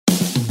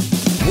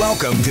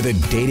Welcome to the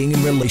Dating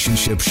and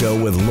Relationship Show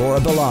with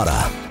Laura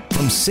Bilotta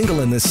from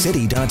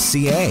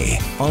singleinthecity.ca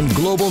on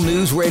Global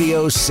News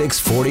Radio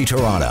 640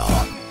 Toronto.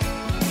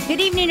 Good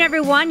evening,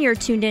 everyone. You're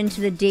tuned in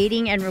to the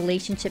Dating and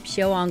Relationship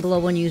Show on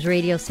Global News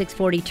Radio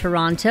 640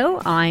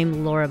 Toronto.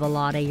 I'm Laura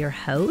Bilotta, your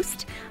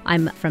host.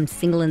 I'm from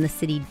Single in the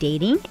City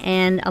Dating,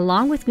 and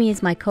along with me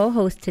is my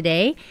co-host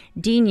today,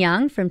 Dean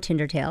Young from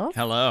Tindertail.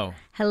 Hello.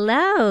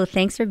 Hello.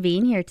 Thanks for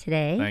being here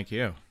today. Thank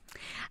you.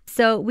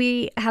 So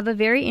we have a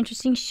very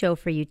interesting show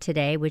for you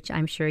today, which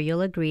I'm sure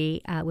you'll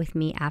agree with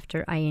me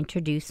after I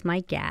introduce my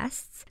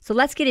guests. So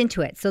let's get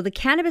into it. So the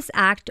Cannabis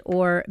Act,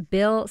 or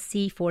Bill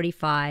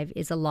C-45,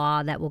 is a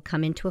law that will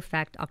come into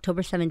effect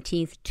October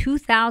 17th,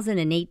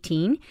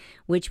 2018,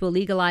 which will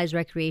legalize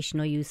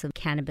recreational use of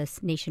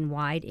cannabis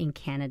nationwide in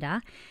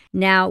Canada.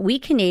 Now, we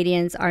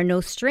Canadians are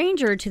no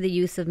stranger to the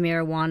use of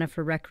marijuana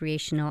for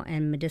recreational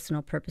and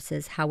medicinal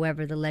purposes.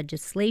 However, the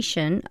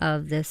legislation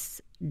of this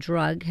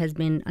drug has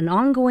been an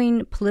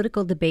ongoing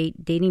political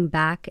debate dating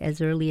back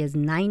as early as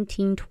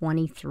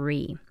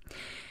 1923.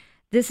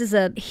 This is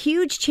a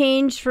huge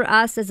change for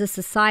us as a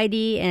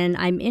society, and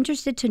I'm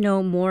interested to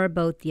know more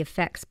about the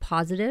effects,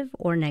 positive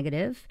or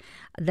negative,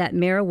 that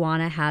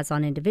marijuana has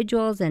on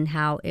individuals and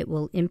how it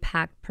will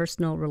impact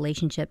personal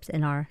relationships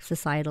and our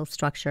societal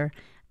structure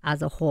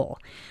as a whole.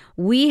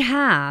 We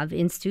have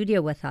in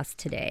studio with us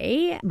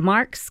today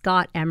Mark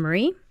Scott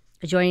Emery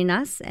joining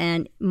us,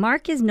 and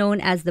Mark is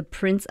known as the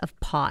Prince of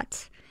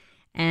Pot,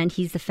 and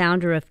he's the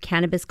founder of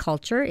Cannabis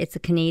Culture. It's a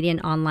Canadian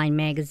online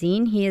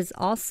magazine. He is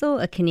also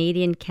a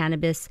Canadian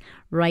cannabis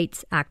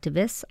rights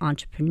activist,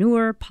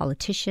 entrepreneur,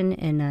 politician,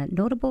 and a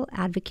notable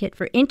advocate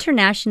for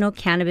international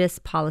cannabis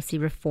policy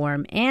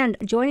reform. And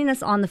joining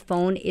us on the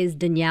phone is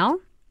Danielle.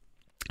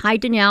 Hi,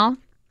 Danielle.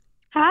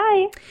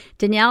 Hi.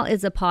 Danielle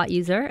is a pot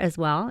user as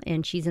well,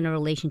 and she's in a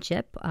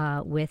relationship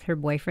with her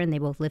boyfriend. They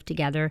both live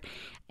together,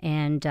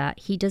 and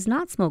he does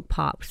not smoke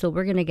pot. So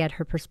we're going to get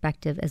her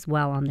perspective as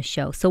well on the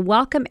show. So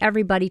welcome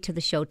everybody to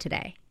the show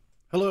today.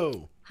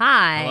 Hello.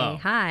 Hi. Hello.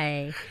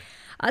 Hi.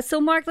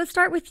 So Mark, let's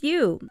start with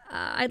you.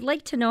 I'd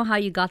like to know how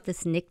you got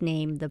this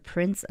nickname, the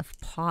Prince of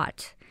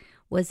Pot.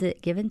 Was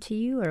it given to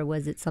you, or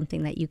was it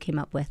something that you came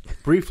up with?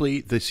 Briefly,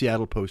 the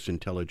Seattle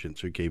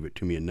Post-Intelligencer gave it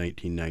to me in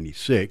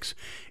 1996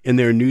 in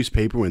their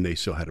newspaper when they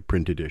still had a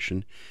print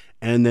edition.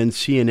 And then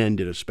CNN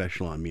did a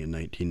special on me in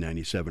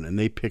 1997, and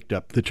they picked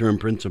up the term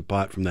Prince of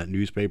Pot from that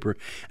newspaper.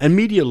 And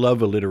media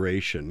love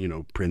alliteration, you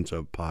know, Prince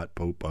of Pot,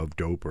 Pope of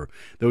Dope, or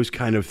those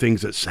kind of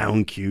things that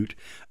sound cute.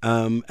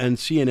 And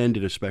CNN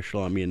did a special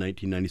on me in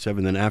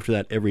 1997. Then after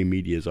that, every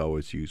media has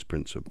always used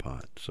Prince of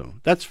Pot. So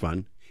that's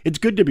fun. It's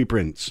good to be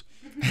Prince.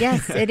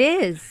 Yes, it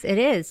is. It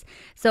is.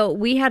 So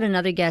we had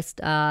another guest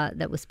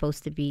that was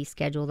supposed to be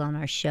scheduled on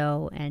our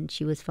show, and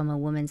she was from a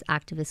women's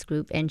activist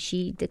group, and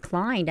she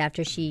declined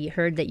after she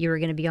heard that you were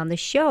going to be on the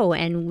show.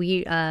 And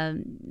we,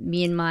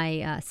 me and my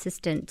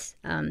assistant,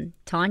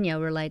 Tanya,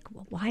 were like,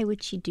 well, why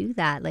would she do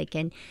that?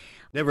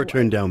 Never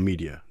turn down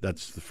media.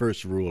 That's the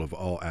first rule of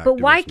all activism.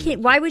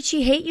 But why would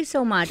she hate you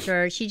so much?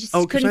 Or she just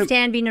couldn't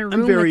stand being in a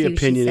room with you, I'm very she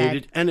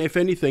opinionated, said. and if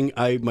anything,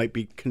 I might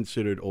be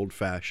considered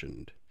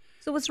old-fashioned.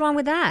 So what's wrong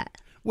with that?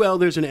 Well,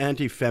 there's an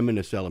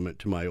anti-feminist element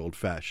to my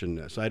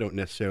old-fashionedness. I don't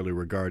necessarily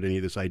regard any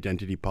of this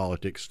identity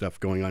politics stuff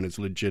going on as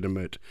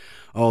legitimate.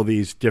 All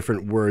these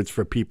different words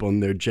for people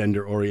and their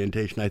gender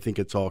orientation, I think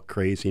it's all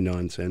crazy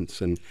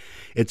nonsense, and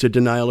it's a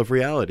denial of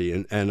reality.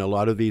 And a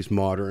lot of these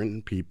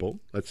modern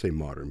people, let's say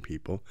modern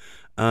people,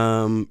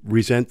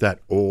 resent that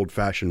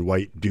old-fashioned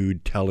white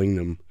dude telling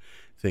them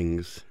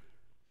things.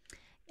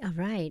 All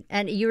right.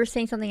 And you were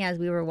saying something as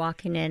we were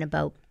walking in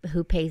about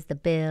who pays the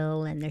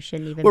bill, and there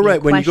shouldn't even be a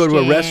right. When you go to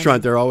a question.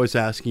 restaurant, they're always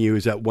asking you,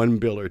 is that one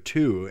bill or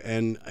two?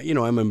 And, you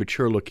know, I'm a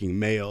mature-looking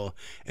male.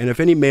 And if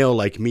any male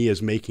like me is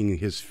making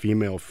his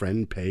female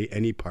friend pay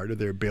any part of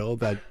their bill,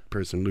 that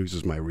person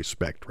loses my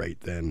respect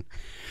right then.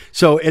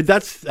 So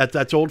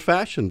that's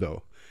old-fashioned,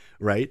 though.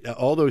 Right?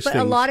 All those things.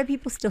 But a lot of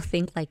people still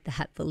think like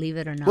that, believe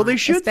it or not. Well, they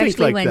should think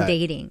like that. Especially when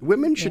dating.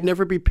 Women should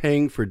never be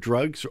paying for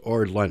drugs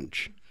or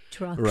lunch.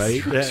 Drugs.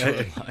 Right?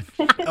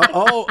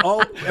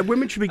 all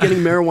women should be getting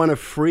marijuana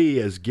free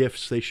as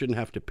gifts. They shouldn't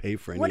have to pay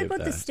for any of that. What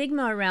about the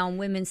stigma around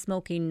women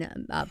smoking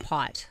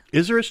pot?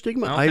 Is there a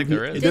stigma? I don't think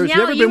there is. There's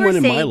Danielle, never been one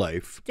in my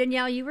life.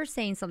 Danielle, you were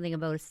saying something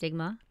about a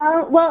stigma.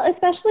 Well,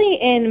 especially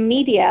in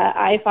media,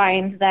 I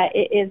find that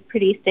it is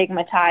pretty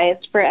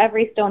stigmatized. For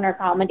every stoner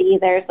comedy,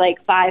 there's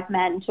like 5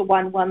 men to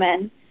 1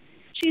 woman.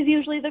 She's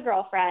usually the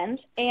girlfriend,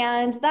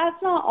 and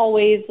that's not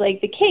always like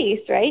the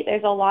case, right?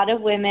 There's a lot of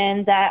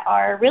women that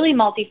are really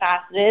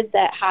multifaceted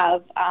that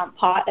have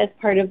pot as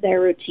part of their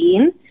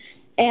routine,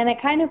 and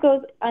it kind of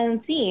goes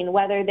unseen,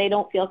 whether they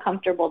don't feel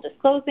comfortable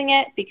disclosing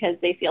it because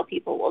they feel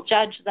people will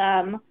judge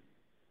them,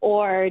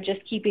 or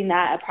just keeping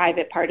that a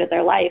private part of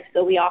their life.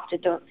 So we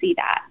often don't see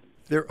that.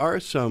 There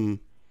are some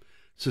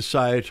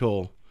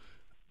societal,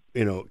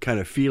 kind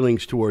of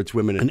feelings towards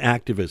women and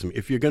activism.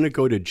 If you're going to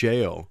go to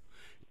jail,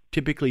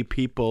 typically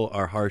people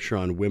are harsher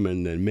on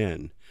women than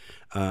men.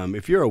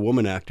 If you're a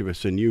woman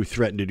activist and you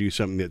threaten to do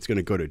something that's going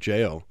to go to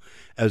jail,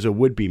 as a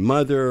would-be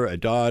mother, a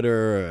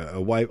daughter,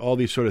 a wife, all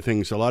these sort of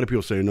things, a lot of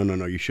people say,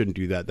 no, you shouldn't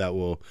do that. That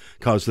will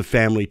cause the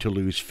family to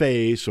lose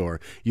face,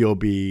 or you'll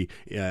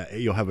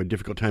have a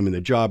difficult time in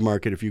the job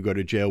market if you go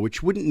to jail,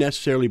 which wouldn't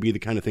necessarily be the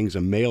kind of things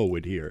a male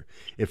would hear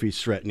if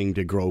he's threatening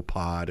to grow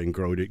pot and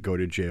go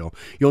to jail.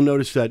 You'll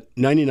notice that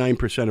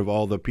 99% of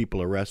all the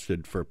people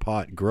arrested for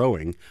pot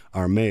growing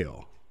are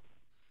male,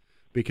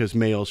 because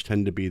males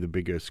tend to be the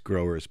biggest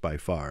growers by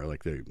far,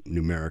 like they're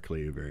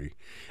numerically very.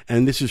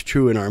 And this is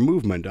true in our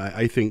movement.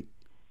 I think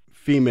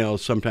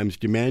females sometimes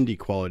demand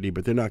equality,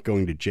 but they're not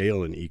going to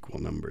jail in equal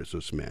numbers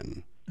as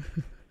men.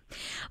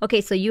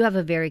 Okay, so you have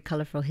a very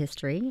colorful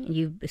history.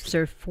 You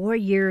served 4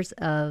 years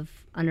of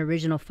an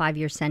original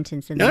 5-year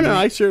sentence. No,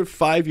 I served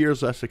 5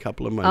 years less a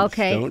couple of months.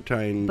 Okay. Don't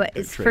try and... But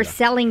it's for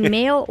selling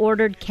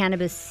mail-ordered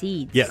cannabis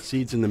seeds. Yeah,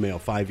 seeds in the mail,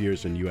 5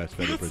 years in U.S.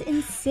 federal That's prison.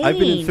 insane. I've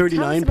been in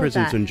 39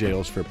 prisons that. and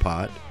jails for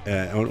pot.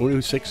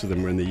 Only 6 of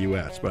them were in the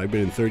U.S., but I've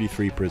been in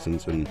 33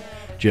 prisons and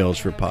jails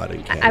for pot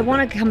in Canada. I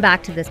want to come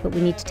back to this, but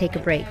we need to take a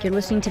break. You're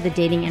listening to the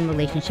Dating and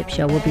Relationship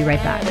Show. We'll be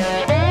right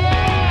back.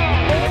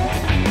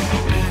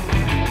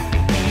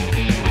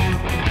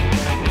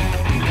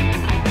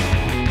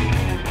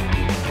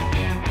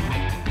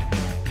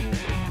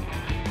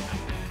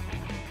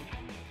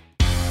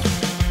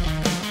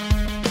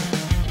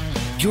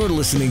 You're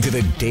listening to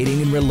the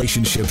Dating and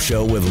Relationship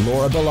Show with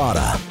Laura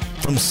Bilotta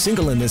from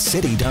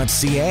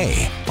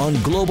singleinthecity.ca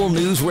on Global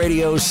News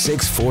Radio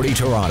 640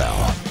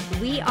 Toronto.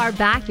 We are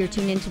back. You're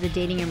tuned into the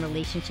Dating and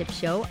Relationship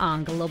Show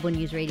on Global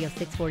News Radio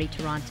 640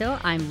 Toronto.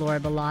 I'm Laura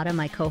Bilotta.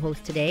 My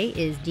co-host today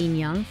is Dean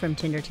Young from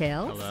Tinder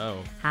Tales.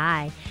 Hello.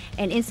 Hi.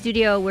 And in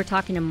studio, we're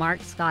talking to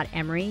Mark Scott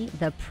Emery,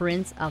 the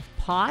Prince of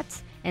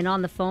Pot. And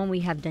on the phone, we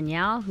have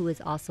Danielle, who is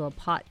also a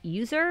pot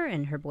user,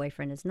 and her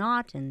boyfriend is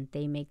not, and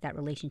they make that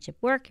relationship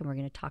work, and we're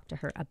going to talk to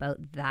her about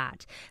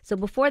that. So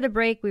before the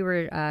break, we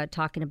were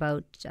talking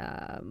about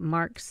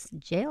Mark's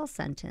jail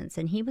sentence,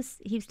 and he was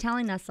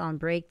telling us on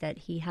break that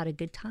he had a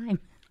good time.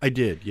 I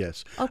did,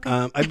 yes. Okay.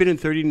 I've been in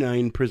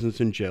 39 prisons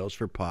and jails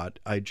for pot.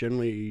 I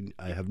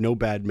have no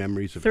bad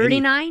memories of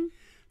 39?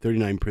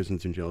 39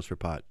 prisons and jails for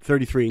pot.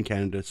 33 in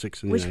Canada,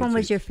 6 in the Which United one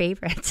was States. your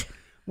favorite?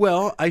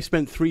 Well, I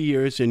spent 3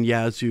 years in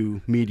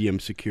Yazoo medium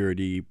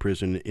security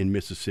prison in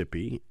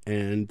Mississippi,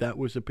 and that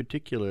was a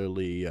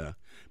particularly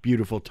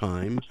beautiful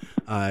time.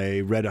 I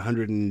read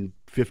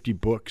 150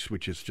 books,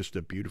 which is just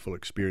a beautiful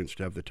experience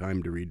to have the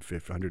time to read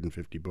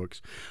 150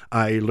 books.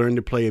 I learned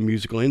to play a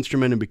musical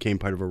instrument and became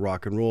part of a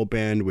rock and roll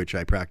band, which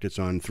I practice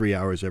on 3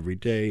 hours every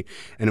day.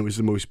 And it was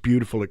the most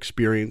beautiful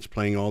experience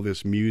playing all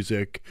this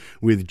music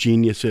with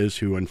geniuses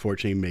who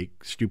unfortunately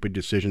make stupid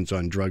decisions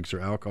on drugs or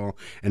alcohol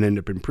and end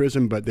up in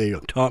prison. But they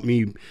taught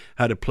me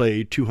how to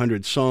play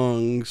 200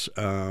 songs.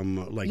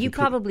 You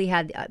probably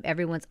had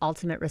everyone's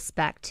ultimate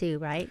respect too,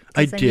 right?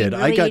 I did.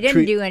 You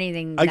didn't do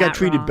anything. I got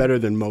treated wrong. better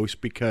than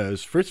most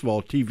because, first of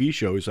all, TV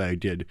shows I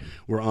did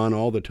were on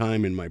all the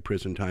time in my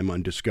prison time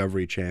on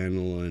Discovery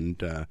Channel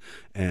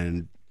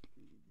and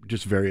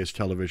just various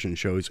television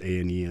shows,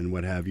 A&E and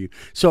what have you.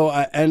 So,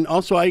 and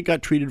also I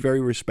got treated very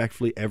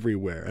respectfully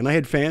everywhere. And I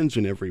had fans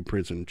in every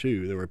prison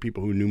too. There were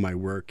people who knew my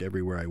work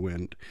everywhere I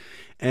went.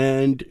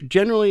 And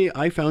generally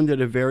I found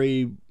it a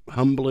very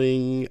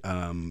humbling,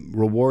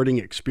 rewarding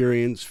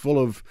experience, full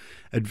of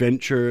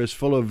adventures,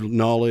 full of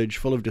knowledge,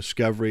 full of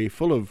discovery,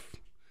 full of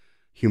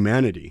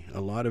humanity.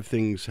 A lot of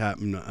things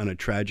happen on a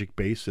tragic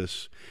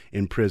basis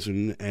in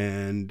prison,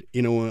 and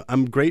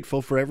I'm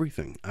grateful for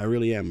everything. I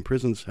really am.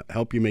 Prisons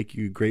help make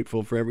you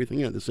grateful for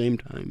everything. At the same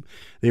time,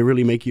 they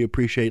really make you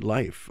appreciate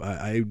life.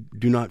 I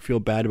do not feel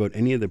bad about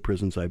any of the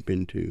prisons I've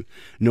been to,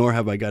 nor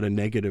have I got a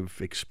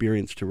negative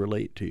experience to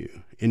relate to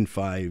you in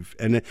 5,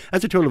 and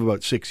that's a total of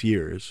about 6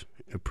 years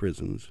of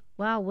prisons.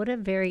 Wow, what a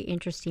very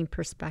interesting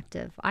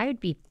perspective. I would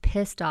be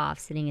pissed off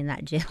sitting in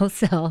that jail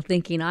cell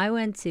thinking I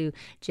went to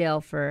jail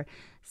for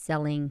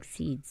selling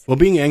seeds. Well,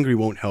 being angry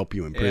won't help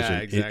you in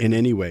prison exactly. in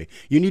any way.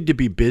 You need to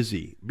be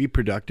busy, be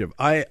productive.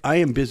 I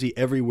am busy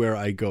everywhere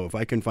I go. If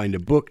I can find a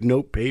book,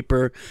 note,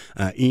 paper,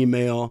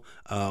 email,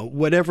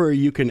 whatever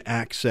you can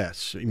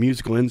access,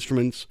 musical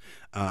instruments,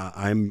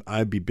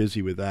 I'd be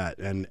busy with that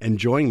and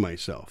enjoying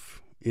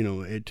myself.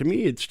 To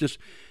me,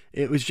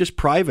 it was just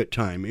private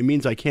time. It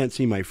means I can't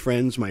see my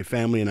friends, my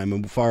family, and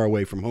I'm far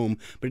away from home.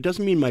 But it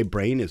doesn't mean my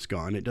brain is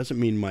gone. It doesn't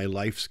mean my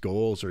life's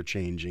goals are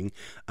changing.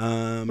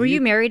 Were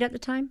you married at the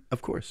time?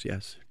 Of course,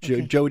 yes.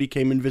 Okay. Jody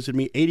came and visited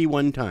me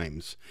 81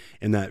 times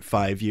in that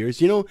 5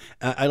 years.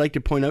 I like to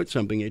point out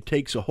something. It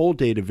takes a whole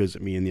day to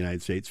visit me in the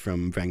United States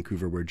from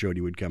Vancouver, where Jody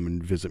would come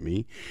and visit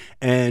me.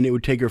 And it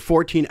would take her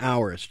 14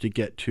 hours to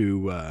get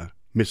to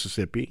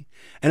Mississippi,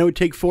 and it would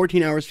take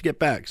 14 hours to get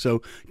back.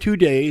 So 2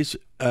 days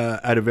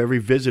out of every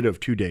visit of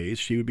 2 days,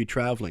 she would be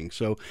traveling.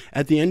 So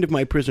at the end of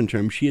my prison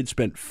term, she had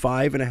spent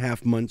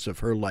 5.5 months of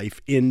her life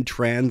in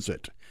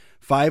transit.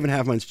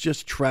 5.5 months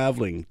just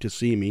traveling to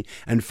see me,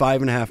 and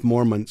 5.5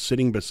 more months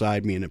sitting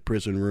beside me in a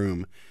prison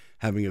room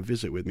having a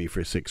visit with me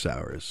for 6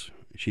 hours.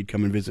 She'd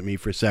come and visit me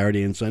for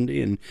Saturday and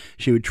Sunday, and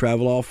she would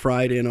travel all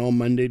Friday and all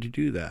Monday to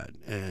do that.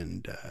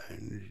 And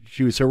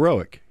she was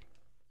heroic.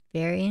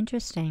 Very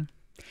interesting.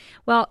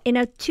 Well, in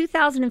a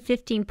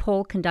 2015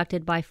 poll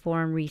conducted by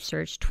Forum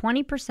Research,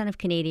 20% of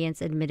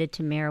Canadians admitted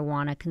to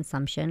marijuana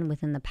consumption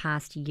within the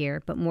past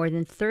year, but more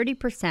than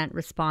 30%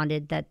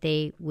 responded that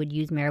they would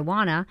use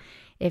marijuana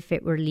if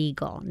it were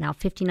legal. Now,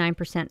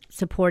 59%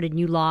 supported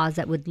new laws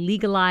that would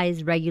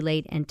legalize,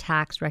 regulate, and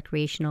tax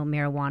recreational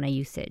marijuana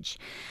usage.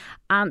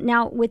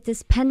 Now, with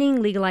this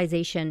pending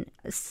legalization,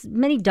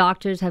 many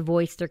doctors have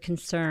voiced their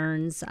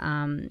concerns,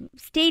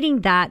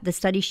 stating that the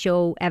studies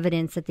show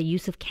evidence that the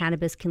use of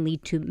cannabis can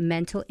lead to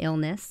mental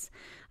illness,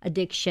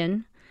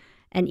 addiction,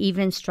 and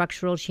even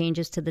structural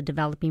changes to the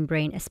developing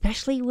brain,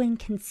 especially when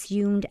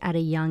consumed at a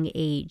young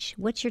age.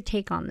 What's your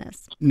take on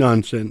this?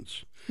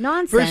 Nonsense.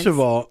 Nonsense. First of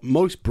all,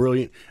 most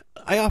brilliant.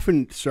 I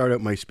often start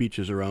out my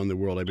speeches around the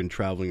world. I've been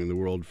traveling in the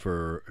world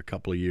for a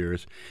couple of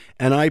years,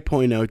 and I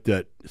point out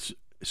that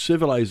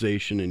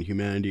civilization and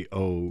humanity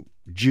owe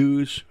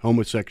Jews,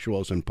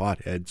 homosexuals, and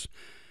potheads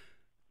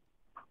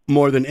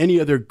more than any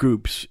other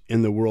groups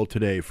in the world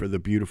today for the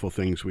beautiful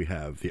things we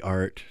have, the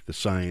art, the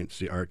science,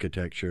 the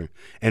architecture,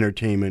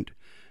 entertainment.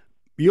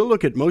 You'll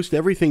look at most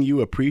everything you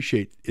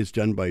appreciate is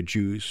done by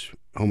Jews,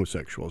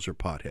 homosexuals, or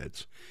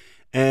potheads.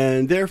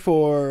 And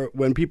therefore,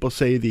 when people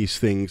say these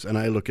things, and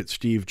I look at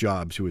Steve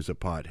Jobs, who was a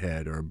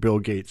pothead, or Bill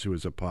Gates, who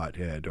was a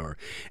pothead, or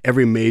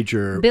every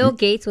major... Bill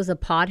Gates was a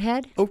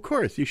pothead? Of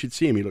course. You should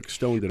see him. He looks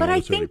stoned. But I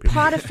think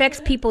pot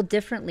affects people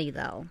differently,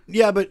 though.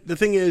 Yeah, but the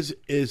thing is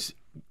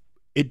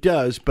it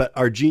does, but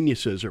our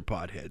geniuses are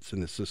potheads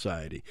in this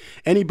society.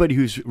 Anybody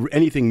who's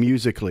anything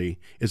musically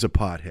is a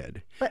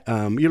pothead. But,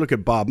 you look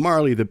at Bob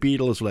Marley, the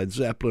Beatles, Led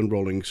Zeppelin,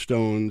 Rolling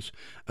Stones,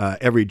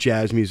 every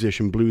jazz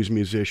musician, blues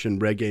musician,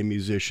 reggae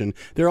musician,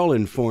 they're all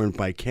informed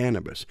by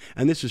cannabis.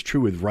 And this is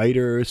true with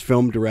writers,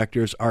 film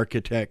directors,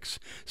 architects,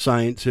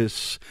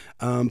 scientists.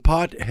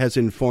 Pot has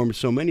informed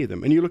so many of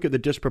them. And you look at the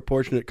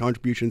disproportionate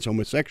contributions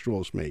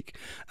homosexuals make,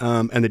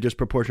 and the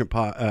disproportionate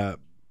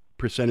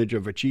percentage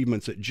of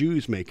achievements that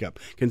Jews make up,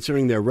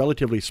 considering their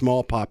relatively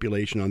small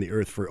population on the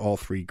earth for all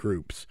three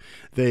groups.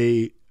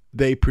 They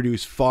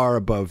produce far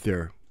above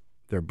their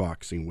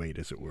boxing weight,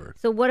 as it were.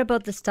 So what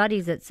about the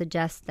studies that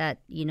suggest that,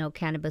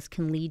 cannabis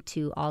can lead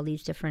to all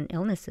these different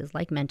illnesses,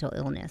 like mental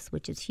illness,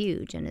 which is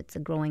huge, and it's a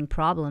growing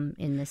problem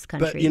in this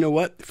country? But you know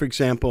what? For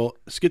example,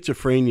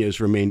 schizophrenia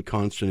has remained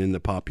constant in the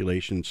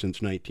population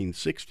since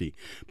 1960,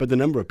 but the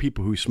number of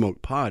people who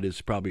smoke pot is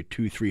probably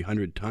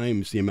 200-300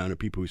 times the amount of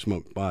people who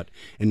smoked pot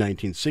in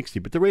 1960.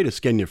 But the rate of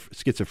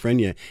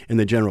schizophrenia in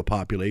the general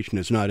population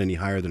is not any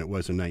higher than it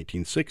was in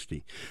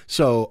 1960.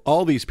 So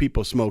all these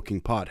people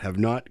smoking pot have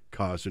not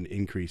caused an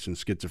increase in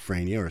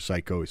schizophrenia or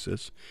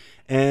psychosis,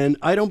 and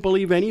I don't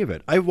believe any of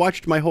it. I've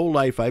watched my whole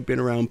life. I've been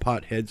around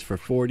potheads for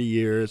 40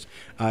 years.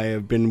 I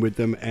have been with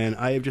them, and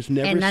I have just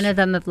never... And none of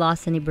them have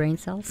lost any brain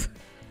cells?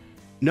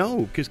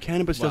 No, because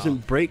cannabis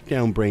doesn't break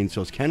down brain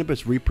cells.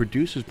 Cannabis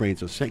reproduces brain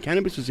cells.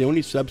 Cannabis is the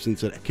only substance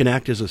that can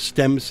act as a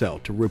stem cell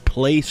to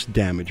replace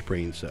damaged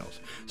brain cells.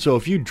 So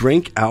if you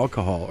drink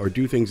alcohol or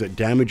do things that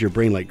damage your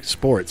brain, like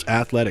sports,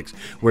 athletics,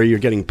 where you're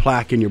getting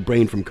plaque in your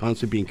brain from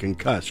constantly being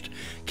concussed,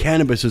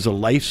 cannabis is a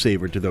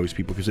lifesaver to those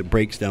people because it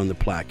breaks down the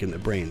plaque in the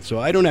brain. So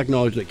I don't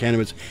acknowledge that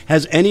cannabis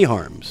has any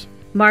harms.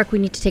 Mark, we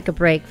need to take a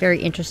break.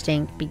 Very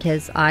interesting,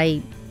 because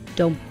I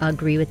don't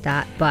agree with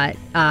that, but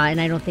and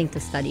I don't think the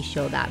studies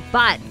show that.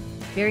 But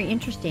very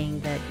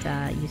interesting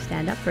that you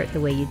stand up for it the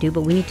way you do.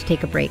 But we need to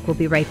take a break. We'll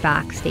be right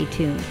back. Stay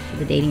tuned for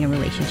the Dating and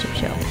Relationship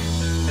Show.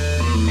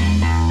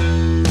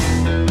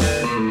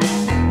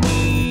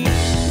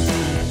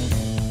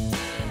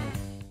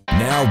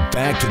 Now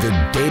back to the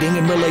Dating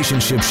and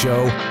Relationship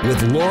Show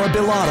with Laura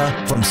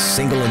Bilotta from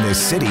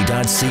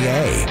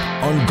singleinthecity.ca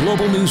on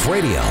Global News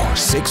Radio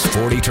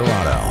 640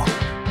 Toronto.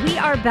 We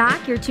are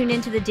back. You're tuned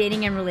into the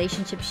Dating and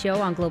Relationship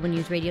Show on Global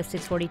News Radio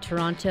 640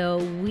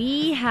 Toronto.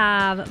 We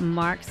have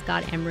Mark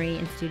Scott Emery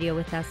in studio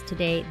with us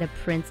today, the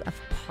Prince of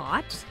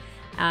Pot.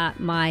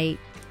 My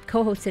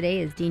co-host today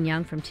is Dean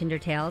Young from Tinder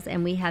Tales,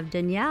 and we have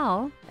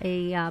Danielle,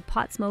 a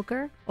pot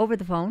smoker, over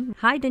the phone.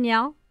 Hi,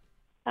 Danielle.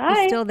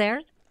 Hi. You still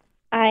there?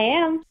 I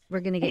am.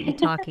 We're going to get you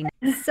talking.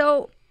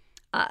 So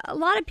a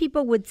lot of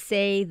people would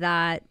say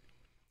that,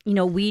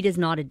 weed is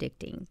not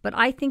addicting, but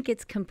I think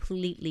it's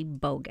completely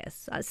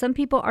bogus. Some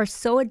people are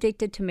so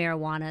addicted to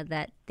marijuana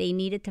that they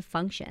need it to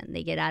function.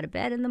 They get out of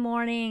bed in the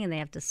morning and they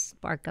have to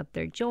spark up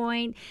their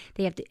joint.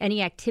 They have to,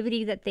 any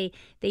activity that they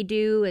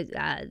do,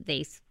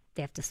 they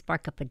have to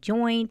spark up a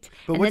joint.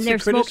 But and what's then they're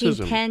the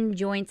criticism? smoking 10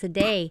 joints a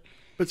day.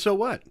 But so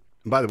what?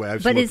 By the way,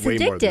 I've But smoked it's way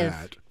more than addictive.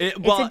 that. It's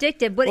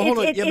addictive, but Well, hold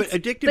on. it's but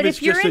addictive but is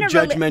if you're just a in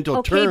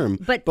judgmental term.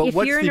 But if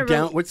what's you're in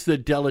what's the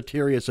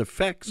deleterious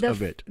effects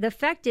of it? The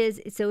fact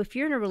is, so if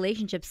you're in a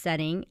relationship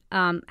setting,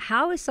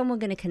 how is someone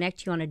going to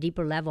connect you on a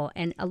deeper level?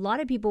 And a lot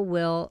of people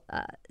will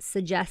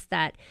suggest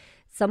that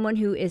someone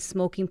who is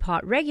smoking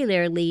pot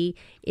regularly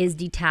is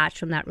detached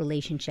from that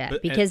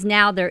relationship because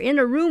now they're in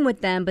a room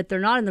with them, but they're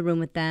not in the room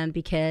with them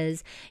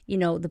because,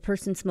 the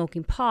person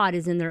smoking pot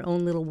is in their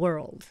own little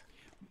world.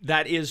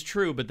 That is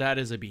true, but that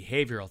is a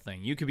behavioral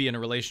thing. You could be in a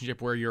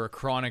relationship where you're a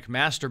chronic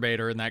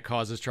masturbator and that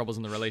causes troubles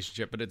in the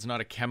relationship, but it's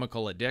not a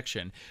chemical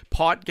addiction.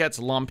 Pot gets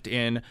lumped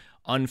in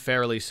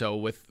unfairly so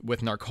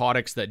with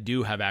narcotics that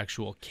do have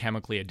actual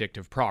chemically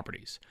addictive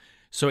properties.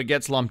 So it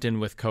gets lumped in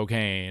with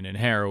cocaine and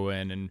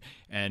heroin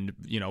and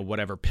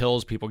whatever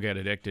pills people get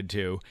addicted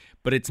to,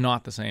 but it's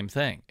not the same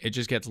thing. It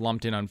just gets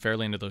lumped in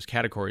unfairly into those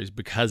categories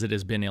because it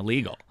has been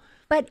illegal.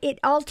 But it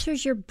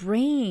alters your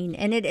brain,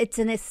 and it's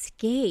an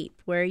escape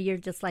where you're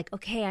just like,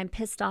 okay, I'm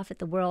pissed off at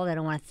the world. I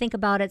don't want to think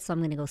about it, so I'm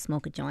going to go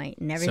smoke a joint,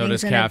 and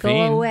everything's going to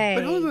go away.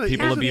 But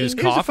people abuse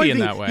coffee in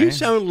that way. You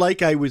sound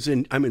like I'm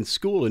in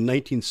school in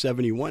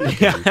 1971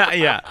 again.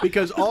 Yeah.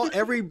 Because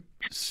every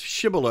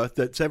shibboleth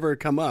that's ever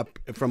come up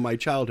from my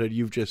childhood,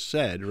 you've just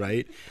said,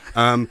 right?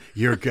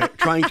 You're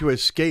trying to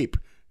escape.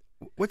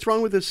 What's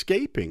wrong with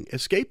escaping?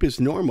 Escape is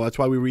normal. That's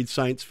why we read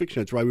science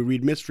fiction. That's why we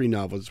read mystery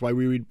novels. That's why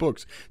we read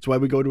books. That's why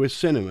we go to a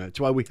cinema. That's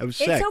why we have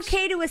sex. It's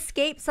okay to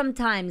escape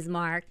sometimes,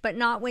 Mark, but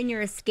not when you're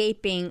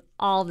escaping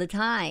all the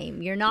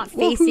time. You're not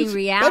facing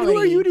reality. But who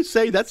are you to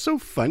say? That's so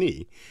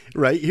funny,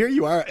 right? Here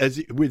you are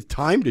with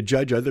time to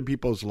judge other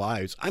people's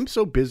lives. I'm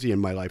so busy in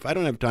my life. I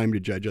don't have time to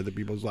judge other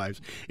people's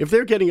lives. If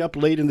they're getting up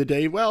late in the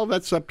day, well,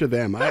 that's up to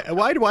them.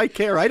 Why do I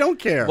care? I don't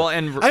care. Well,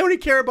 and I only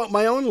care about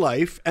my own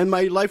life and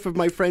my life of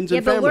my friends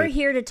and family. Yeah, but we're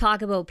here to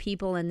talk about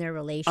people and their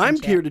relationships.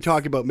 I'm here to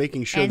talk about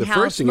making sure the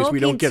first thing is we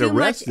don't get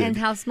arrested. And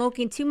how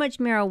smoking too much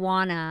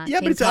marijuana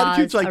but it's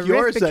attitudes like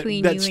yours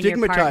that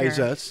stigmatize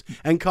us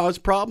and cause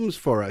problems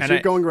for us. You're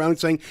going around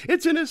saying,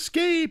 it's an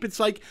escape. It's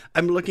like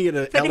I'm looking at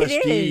an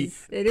LSD.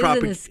 It is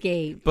an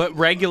escape. But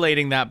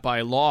regulating that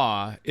by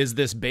law is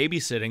this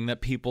babysitting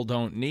that people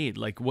don't need.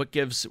 Like, what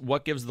gives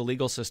the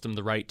legal system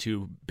the right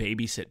to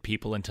babysit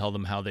people and tell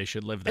them how they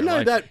should live their life?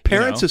 And that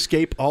parents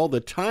escape all the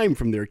time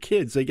from their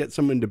kids. They get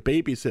someone to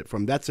babysit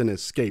from. That's an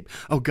escape.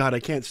 Oh, God, I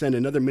can't stand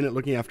another minute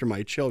looking after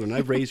my children.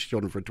 I've raised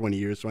children for 20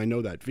 years, so I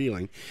know that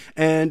feeling.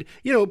 And,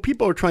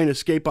 people are trying to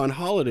escape on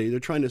holiday.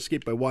 They're trying to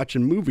escape by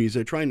watching movies.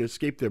 They're trying to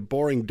escape their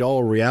boring,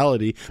 dull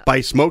reality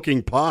by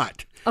smoking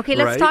pot. Okay,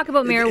 let's talk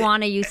about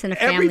marijuana use in a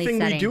family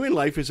setting. Everything we do in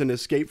life is an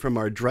escape from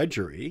our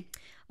drudgery.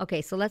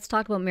 Okay, so let's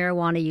talk about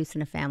marijuana use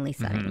in a family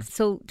setting. Mm-hmm.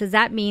 So does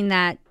that mean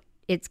that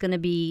it's going to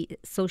be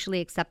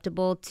socially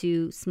acceptable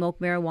to smoke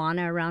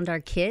marijuana around our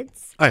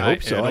kids? I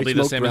hope so. It'll be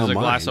the same as a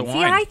glass of wine.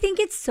 See, I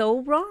think it's so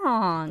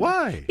wrong.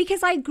 Why?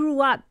 Because I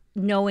grew up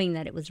knowing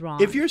that it was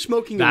wrong. If you're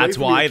smoking away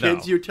from your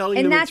kids, you're telling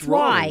them it's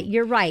wrong. And that's why.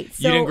 You're right.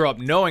 So, you didn't grow up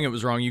knowing it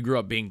was wrong. You grew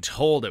up being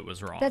told it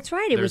was wrong. That's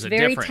right. It was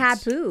very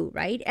taboo,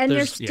 right? And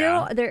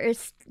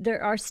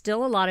there are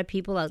still a lot of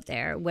people out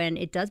there when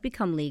it does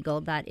become legal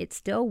that it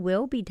still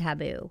will be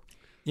taboo.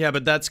 Yeah,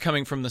 but that's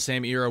coming from the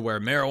same era where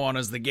marijuana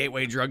is the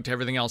gateway drug to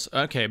everything else.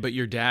 Okay, but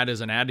your dad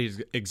is an ad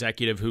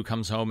executive who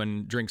comes home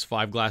and drinks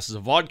 5 glasses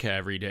of vodka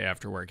every day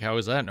after work. How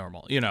is that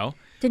normal? Danielle,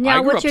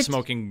 I grew up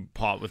smoking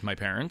pot with my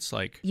parents.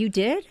 You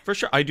did? For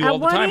sure. I do all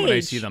the time when I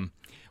see them.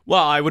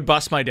 Well, I would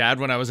bust my dad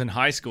when I was in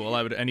high school.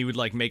 And he would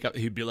make up.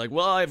 He'd be like,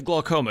 "Well, I have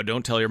glaucoma.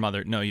 Don't tell your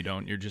mother." No, you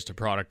don't. You're just a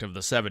product of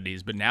the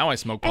 70s. But now I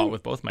smoke pot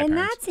with both my parents.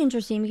 And that's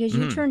interesting because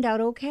you turned out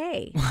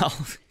okay. Well,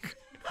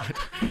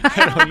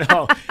 I don't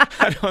know.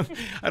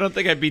 I don't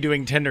think I'd be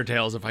doing Tinder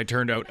Tales if I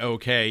turned out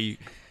okay.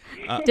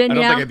 I don't think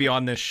I'd be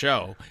on this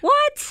show.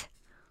 What?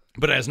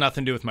 But it has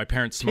nothing to do with my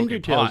parents smoking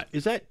Tinder Tales. pot.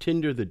 Is that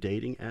Tinder the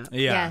dating app? Yeah.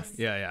 Yes.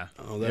 Yeah.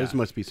 Oh, those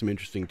must be some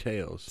interesting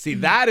tales. See,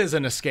 that is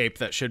an escape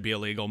that should be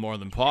illegal more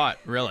than pot,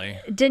 really.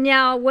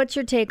 Danielle, what's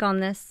your take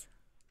on this?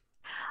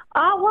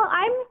 Well,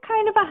 I'm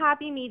kind of a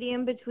happy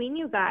medium between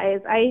you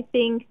guys. I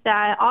think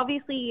that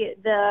obviously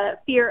the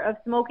fear of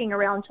smoking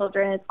around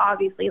children is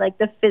obviously like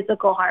the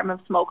physical harm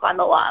of smoke on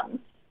the lungs.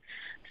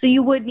 So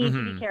you would need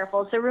to be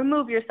careful to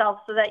remove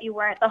yourself so that you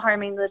weren't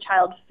harming the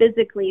child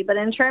physically. But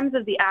in terms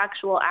of the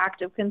actual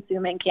act of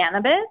consuming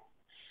cannabis,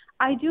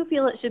 I do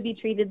feel it should be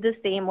treated the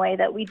same way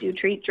that we do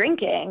treat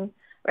drinking.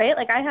 Right?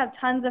 Like I have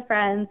tons of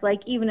friends, like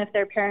even if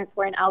their parents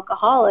weren't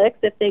alcoholics,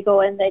 if they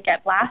go and they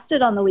get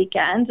blasted on the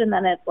weekend and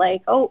then it's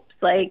like, oops,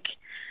 like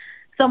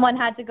someone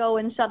had to go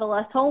and shuttle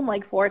us home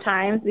 4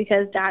 times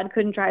because dad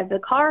couldn't drive the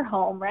car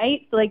home,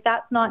 right? So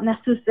that's not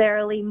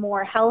necessarily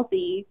more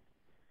healthy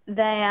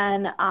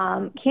than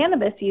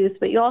cannabis use,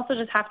 but you also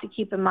just have to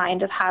keep in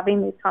mind of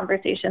having these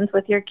conversations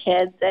with your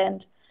kids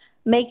and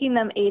making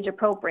them age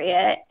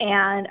appropriate.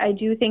 And I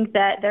do think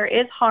that there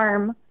is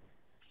harm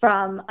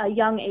from a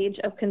young age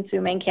of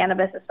consuming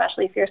cannabis,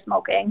 especially if you're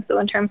smoking. So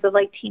in terms of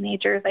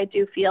teenagers, I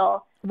do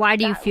feel. Why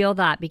do you feel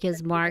that?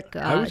 Because Mark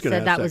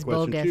said that was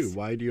bogus. Too.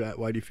 Why do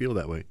you feel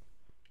that way?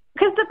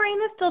 Because the brain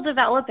is still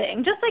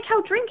developing, just like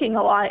how drinking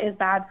a lot is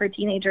bad for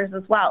teenagers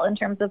as well in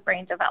terms of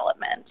brain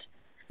development.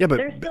 Yeah, but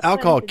There's still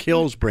alcohol going to be-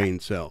 kills brain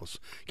cells.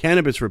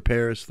 Cannabis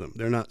repairs them.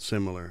 They're not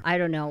similar. I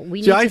don't know.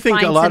 We See, need I to think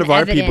find a lot some of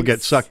our people get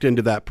evidence. sucked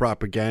into that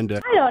propaganda.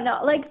 I don't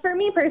know. Like, for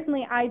me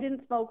personally, I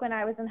didn't smoke when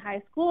I was in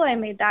high school. I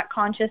made that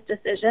conscious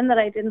decision that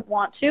I didn't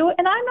want to.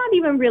 And I'm not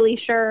even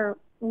really sure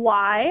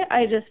why.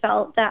 I just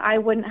felt that I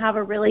wouldn't have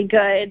a really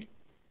good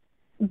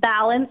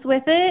balance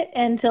with it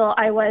until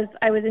I was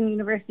in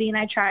university and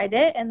I tried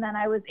it. And then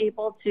I was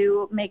able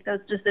to make those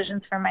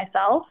decisions for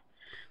myself.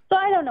 So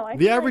I don't know. I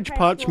The feel average like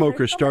pot high school, smoker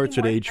there's so many starts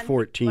at more age fun things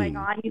 14. going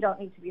on. You don't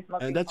need to be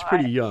smoking And that's pot.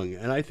 pretty young,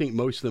 and I think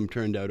most of them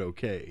turned out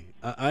okay.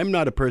 I'm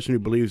not a person who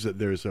believes that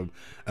there's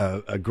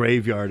a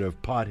graveyard of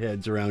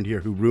potheads around here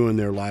who ruin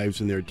their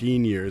lives in their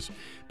teen years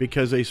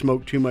because they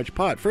smoke too much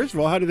pot. First of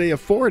all, how do they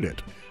afford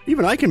it?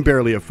 Even I can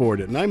barely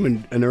afford it, and I'm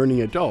an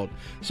earning adult.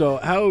 So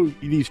how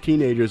these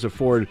teenagers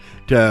afford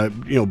to,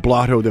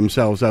 blotto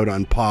themselves out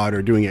on pot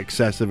or doing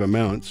excessive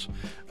amounts,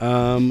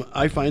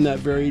 I find that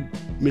very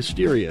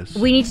mysterious.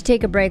 We need to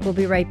take a break. We'll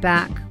be right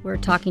back. We're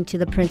talking to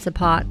the Prince of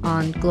Pot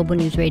on Global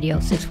News Radio,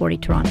 640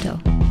 Toronto.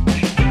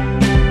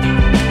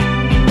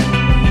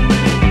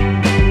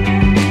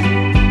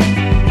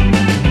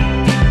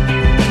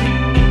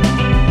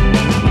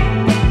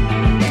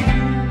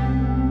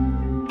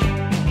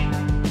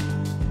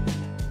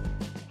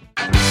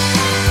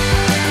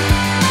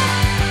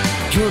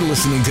 You're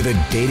listening to the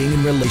Dating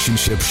and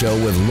Relationship Show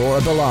with Laura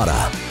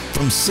Bilotta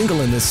from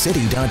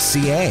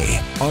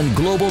singleinthecity.ca on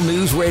Global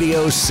News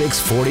Radio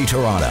 640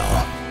 Toronto.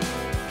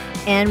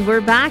 And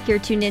we're back. You're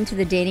tuned into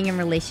the Dating and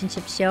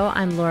Relationship Show.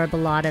 I'm Laura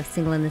Bilotta of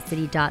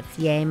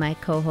singleinthecity.ca. My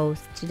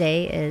co-host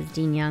today is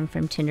Dean Young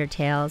from Tinder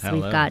Tales.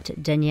 Hello. We've got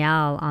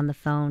Danielle on the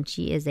phone.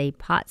 She is a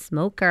pot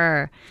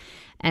smoker,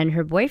 and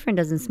her boyfriend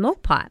doesn't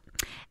smoke pot.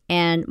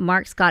 And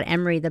Mark Scott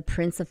Emery, the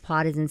Prince of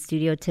Pot, is in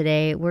studio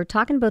today. We're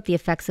talking about the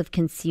effects of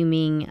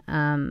consuming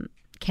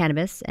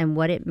cannabis and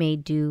what it may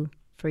do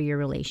for your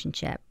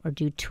relationship or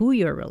do to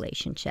your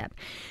relationship.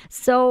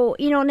 So,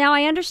 now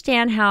I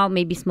understand how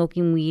maybe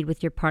smoking weed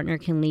with your partner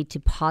can lead to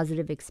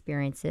positive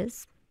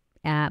experiences.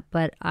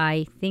 But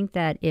I think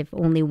that if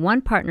only one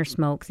partner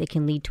smokes, it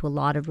can lead to a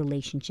lot of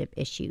relationship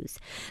issues.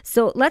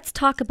 So let's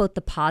talk about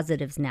the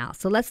positives now.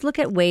 So let's look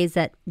at ways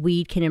that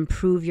weed can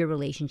improve your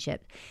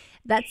relationship.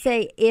 Let's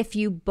say if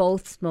you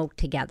both smoke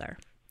together,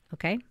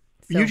 okay?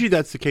 So, Usually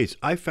that's the case.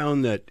 I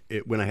found that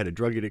when I had a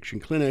drug addiction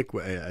clinic,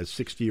 as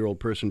a 60-year-old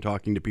person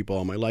talking to people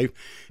all my life,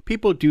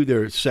 people do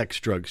their sex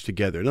drugs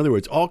together. In other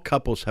words, all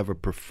couples have a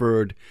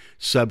preferred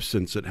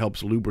substance that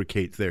helps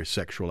lubricate their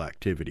sexual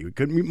activity. It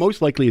could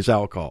most likely is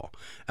alcohol.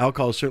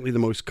 Alcohol is certainly the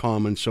most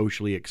common,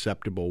 socially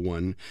acceptable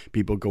one.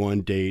 People go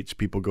on dates,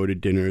 people go to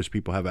dinners,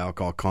 people have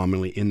alcohol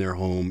commonly in their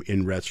home,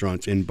 in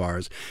restaurants, in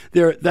bars.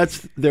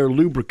 That's their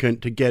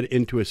lubricant to get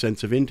into a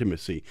sense of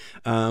intimacy.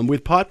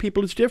 With pot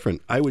people, it's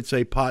different. I would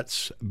say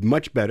pot's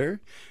much better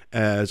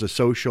as a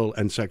social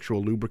and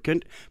sexual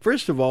lubricant.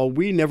 First of all,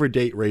 we never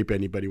date rape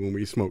anybody when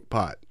we smoke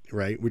pot,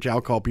 right? Which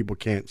alcohol people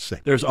can't say.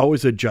 There's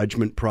always a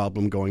judgment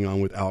problem going on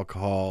with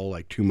alcohol,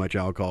 like too much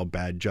alcohol,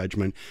 bad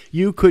judgment.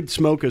 You could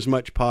smoke as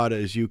much pot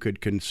as you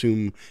could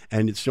consume,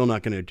 and it's still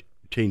not going to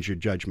change your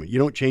judgment. You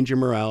don't change your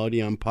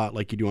morality on pot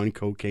like you do on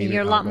cocaine.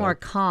 you're or a lot alcohol. more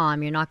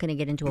calm. You're not going to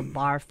get into a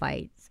bar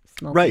fight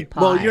smoking Right.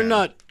 pot.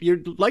 Well, you're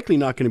likely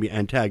not going to be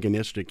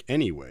antagonistic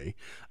anyway,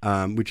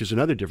 which is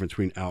another difference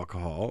between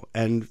alcohol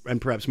and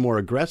perhaps more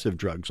aggressive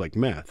drugs like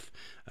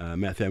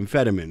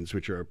methamphetamines,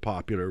 which are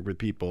popular with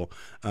people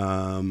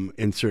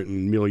in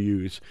certain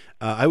milieus.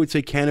 I would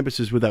say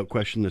cannabis is without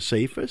question the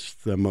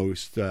safest, the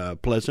most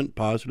pleasant,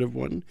 positive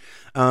one.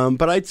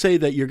 But I'd say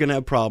that you're going to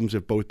have problems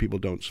if both people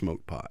don't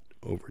smoke pot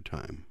over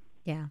time.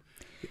 Yeah.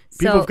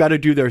 People So- have got to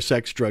do their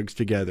sex drugs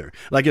together.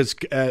 Like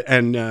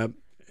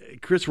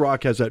Chris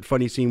Rock has that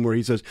funny scene where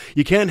he says,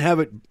 you can't have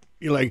it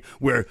like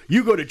where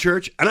you go to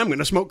church and I'm going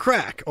to smoke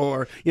crack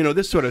or,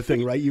 this sort of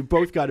thing, right? You've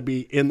both got to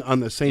be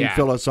on the same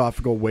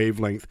philosophical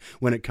wavelength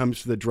when it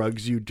comes to the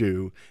drugs you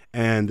do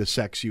and the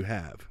sex you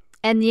have.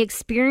 And the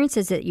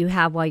experiences that you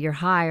have while you're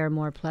high are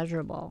more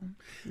pleasurable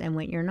than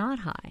when you're not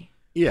high.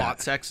 Yeah.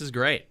 Pot sex is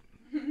great.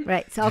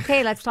 Right. So,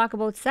 okay, let's talk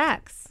about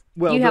sex.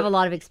 Well, you have a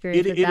lot of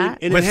experience with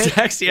that. With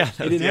sex, yeah.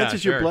 It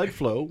enhances your sure. blood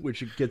flow,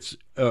 which gets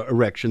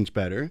erections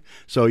better.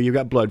 So you've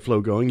got blood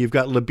flow going. You've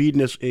got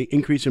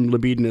increase in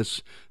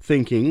libidinous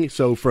thinking.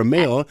 So for a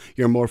male,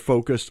 you're more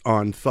focused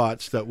on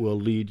thoughts that will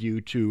lead you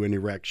to an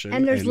erection.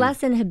 And there's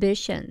less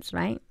inhibitions,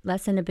 right?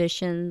 Less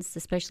inhibitions,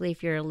 especially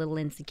if you're a little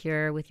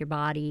insecure with your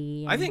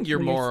body. I think you're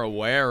when more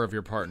aware of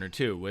your partner,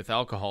 too. With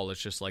alcohol,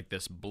 it's just like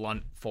this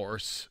blunt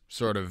force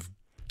sort of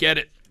get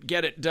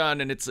it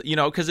done. And it's,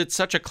 because it's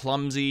such a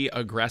clumsy,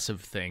 aggressive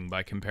thing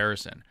by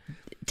comparison.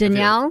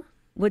 Danielle,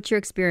 what's your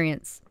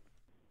experience?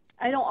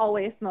 I don't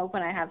always smoke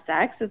when I have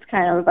sex. It's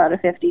kind of about a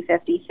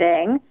 50-50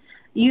 thing.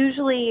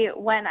 Usually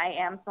when I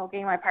am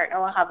smoking, my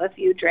partner will have a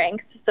few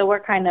drinks. So we're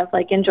kind of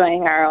like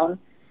enjoying our own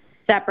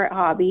separate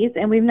hobbies.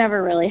 And we've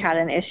never really had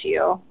an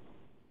issue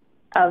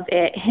of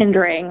it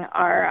hindering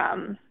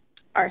our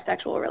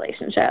sexual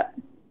relationship.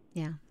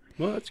 Yeah.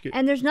 Well, that's good.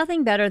 And there's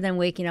nothing better than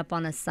waking up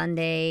on a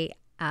Sunday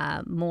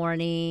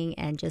morning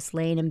and just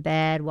laying in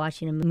bed,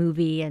 watching a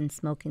movie and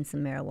smoking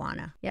some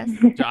marijuana. Yes?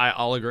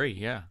 I'll agree,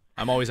 yeah.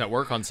 I'm always at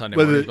work on Sunday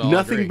But mornings, but I'll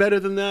nothing agree. better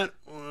than that?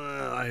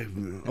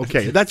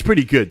 Okay, that's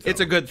pretty good, though. It's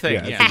a good thing,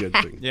 Yeah, it's a good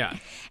thing. Yeah.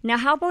 Now,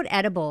 how about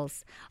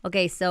edibles?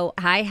 Okay, so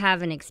I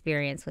have an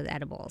experience with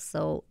edibles.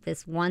 So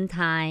this one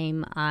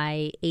time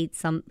I ate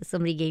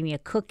somebody gave me a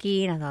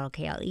cookie and I thought,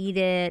 okay, I'll eat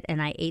it.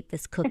 And I ate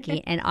this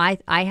cookie and I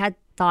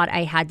thought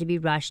I had to be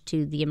rushed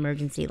to the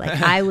emergency.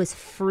 Like I was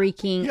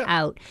freaking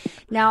out.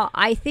 Now,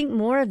 I think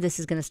more of this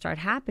is going to start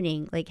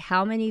happening. Like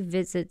how many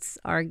visits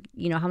are,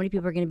 how many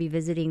people are going to be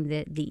visiting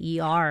the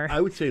ER? I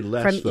would say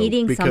less, from though,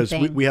 eating because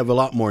something. we have a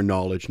lot more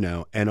knowledge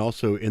now. And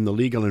also in the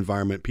legal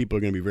environment, people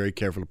are going to be very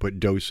careful to put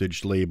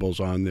dosage labels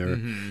on their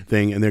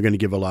thing, and they're going to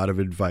give a lot of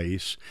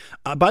advice.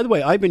 By the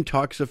way, I've been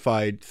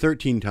toxified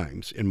 13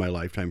 times in my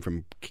lifetime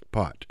from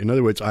pot. In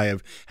other words, I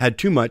have had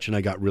too much and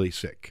I got really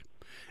sick.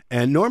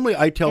 And normally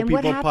I tell people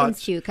what happens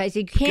pot. to you? Because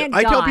you can't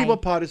I tell die. people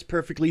pot is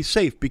perfectly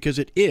safe because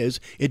it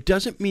is. It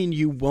doesn't mean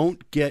you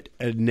won't get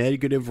a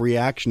negative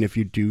reaction if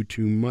you do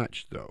too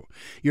much, though.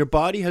 Your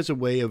body has a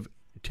way of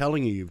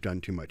telling you you've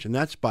done too much, and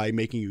that's by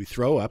making you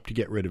throw up to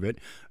get rid of it,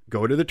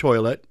 go to the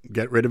toilet,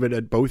 get rid of it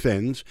at both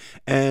ends.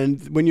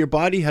 And when your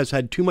body has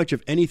had too much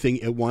of anything,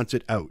 it wants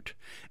it out.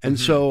 And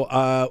so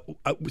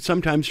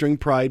sometimes during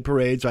pride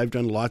parades, I've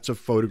done lots of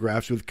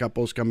photographs with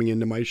couples coming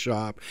into my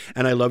shop,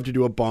 and I love to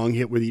do a bong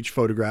hit with each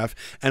photograph.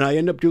 And I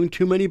end up doing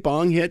too many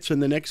bong hits,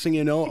 and the next thing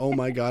you know, oh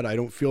my God, I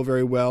don't feel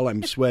very well.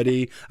 I'm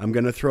sweaty. I'm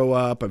going to throw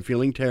up. I'm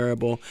feeling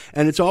terrible.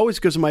 And it's always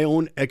because of my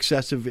own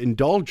excessive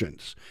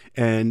indulgence.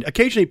 And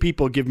occasionally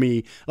people give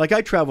me, like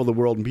I travel the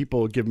world, and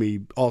people give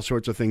me all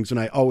sorts of things, and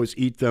I always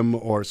eat them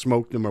or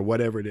smoke them or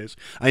whatever it is.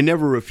 I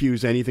never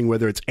refuse anything,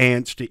 whether it's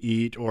ants to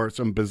eat or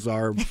some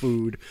bizarre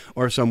food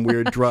or some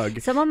weird drug.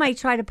 Someone might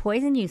try to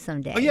poison you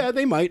someday. Oh, yeah,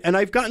 they might. And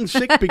I've gotten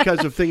sick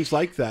because of things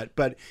like that.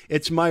 But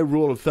it's my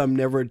rule of thumb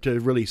never to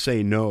really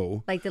say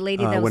no. Like the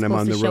lady that was when I'm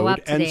on supposed the to show road. up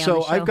today And so on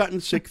the show. I've gotten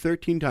sick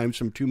 13 times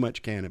from too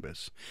much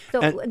cannabis.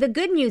 So And- the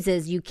good news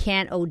is you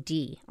can't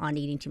OD on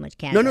eating too much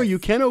cannabis. No, you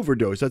can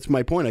overdose. That's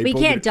my point. But you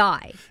can't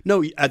die.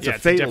 No, that's Yeah, a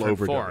it's a fatal different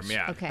overdose. form,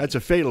 yeah. Okay. That's a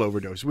fatal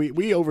overdose.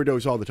 We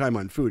overdose all the time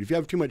on food. If you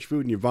have too much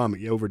food and you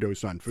vomit, you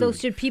overdose on food. So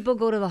should people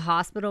go to the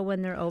hospital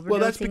when they're overdosing Well,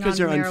 that's because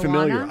on they're marijuana?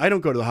 unfamiliar. I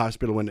don't go to the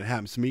hospital when it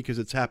happens to me because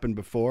it's happened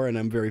before and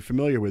I'm very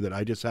familiar with it.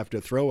 I just have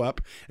to throw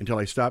up until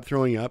I stop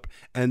throwing up,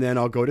 and then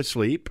I'll go to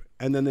sleep,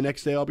 and then the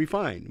next day I'll be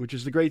fine, which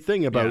is the great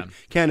thing about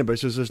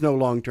cannabis is there's no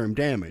long-term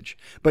damage.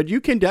 But you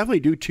can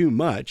definitely do too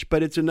much,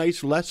 but it's a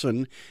nice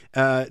lesson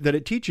that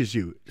it teaches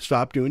you.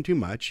 Stop doing too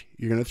much.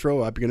 You're going to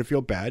throw up. You're going to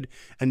feel bad.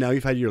 And now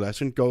you've had your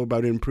lesson. Go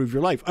about it and improve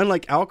your life.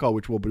 Unlike alcohol,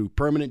 which will do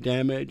permanent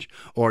damage,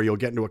 or you'll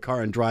get into a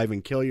car and drive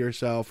and kill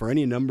yourself, or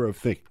any number of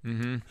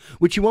things,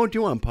 which you won't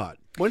do on pot.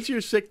 Once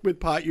you're sick with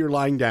pot, you're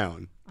lying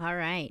down. All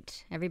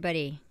right,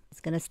 everybody is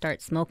going to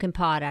start smoking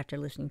pot after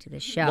listening to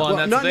this show. Well, Well,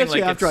 that's not the thing,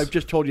 necessarily like, after it's- I've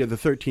just told you the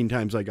 13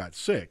 times I got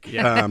sick.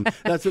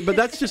 But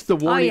that's just the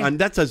warning. yeah. And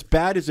that's as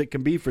bad as it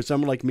can be for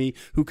someone like me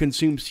who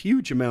consumes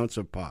huge amounts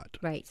of pot.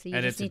 Right, so you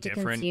And just it's a need to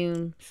different-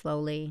 consume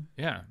slowly.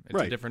 Yeah, it's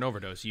Right. a different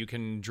overdose. You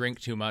can drink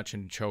too much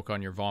and choke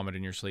on your vomit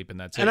in your sleep, and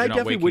that's it. And I You're not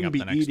definitely waking wouldn't up be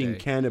the next eating day.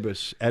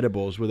 cannabis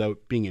edibles without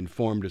being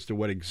informed as to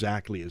what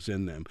exactly is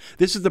in them.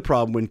 This is the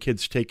problem when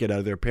kids take it out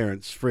of their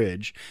parents'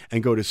 fridge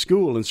and go to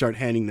school and start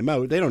handing them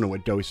out. They don't know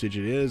what dosage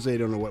it is. They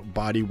don't know what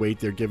body weight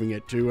they're giving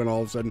it to. And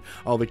all of a sudden,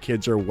 all the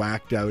kids are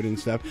whacked out and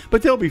stuff.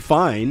 But they'll be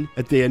fine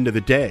at the end of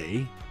the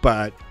day.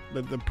 But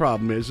the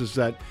problem is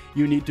that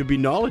you need to be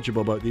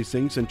knowledgeable about these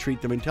things and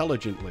treat them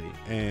intelligently.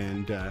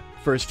 And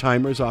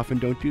first-timers often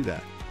don't do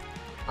that.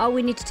 Oh,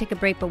 we need to take a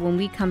break, but when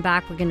we come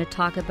back, we're going to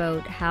talk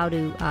about how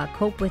to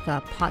cope with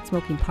a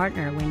pot-smoking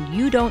partner when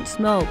you don't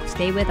smoke.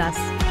 Stay with us.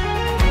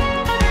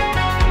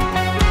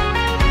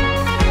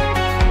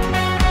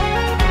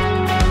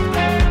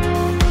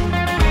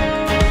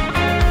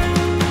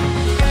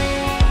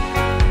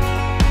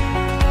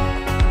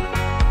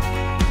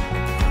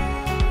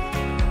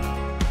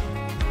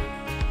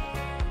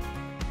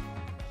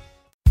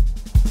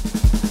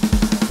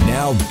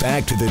 Now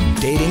back to the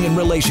Dating and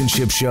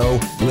Relationship Show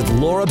with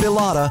Laura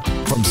Bilotta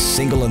from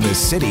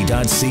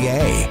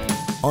singleinthecity.ca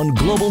on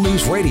Global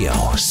News Radio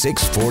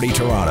 640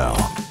 Toronto.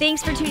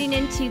 Thanks for tuning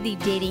in to the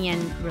Dating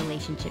and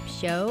Relationship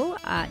Show.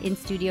 In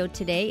studio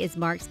today is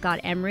Mark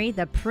Scott Emery,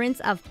 the Prince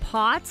of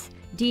Pot.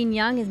 Dean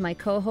Young is my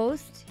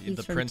co-host.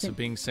 The prince of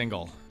being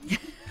single.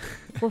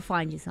 We'll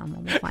find you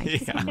someone.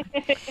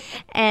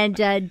 And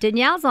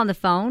Danielle's on the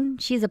phone.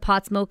 She's a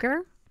pot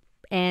smoker,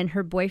 and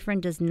her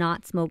boyfriend does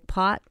not smoke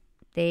pot.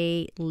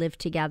 They live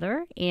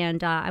together.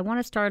 And I want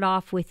to start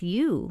off with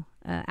you,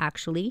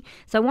 actually.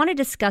 So I want to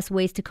discuss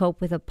ways to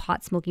cope with a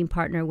pot-smoking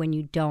partner when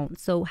you don't.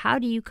 So how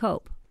do you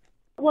cope?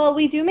 Well,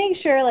 we do make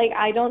sure,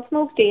 I don't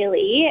smoke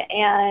daily,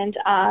 and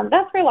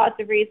that's for lots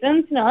of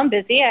reasons. I'm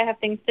busy. I have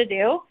things to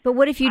do. But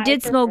what if you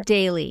did prefer- smoke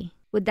daily?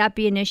 Would that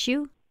be an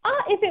issue?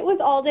 if it was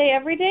all day,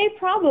 every day,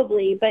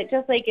 probably. But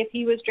just like if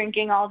he was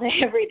drinking all day,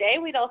 every day,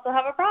 we'd also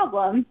have a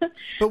problem.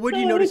 But would So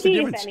you it notice the be,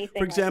 if difference? anything For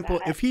like example,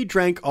 that. if he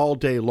drank all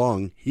day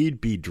long, he'd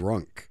be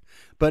drunk.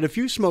 But if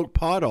you smoke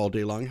pot all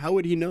day long, how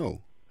would he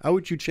know? How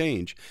would you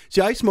change?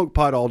 See, I smoke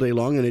pot all day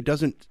long, and it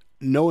doesn't.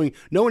 No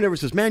one ever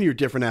says, "Man, you're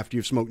different after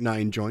you've smoked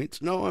 9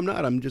 joints." No, I'm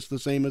not. I'm just the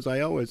same as I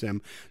always am.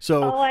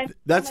 So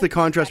that's the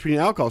contrast between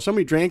alcohol.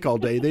 Somebody drank all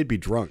day, they'd be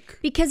drunk.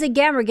 Because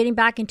again, we're getting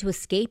back into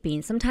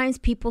escaping. Sometimes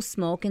people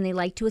smoke and they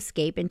like to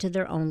escape into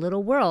their own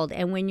little world.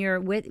 And when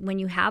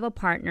you have a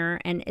partner,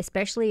 and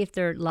especially if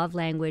their love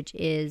language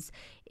is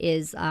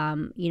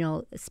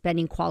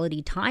spending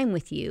quality time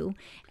with you,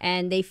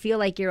 and they feel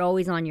like you're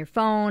always on your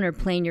phone or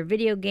playing your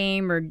video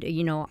game or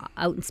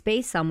out in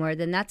space somewhere,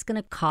 then that's going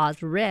to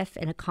cause rift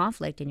and a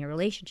conflict in your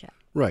relationship.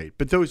 Right,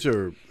 but those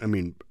are. I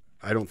mean,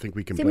 I don't think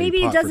we can So blame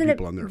maybe pot for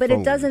people on their but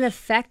phones. it doesn't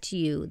affect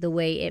you the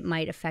way it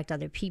might affect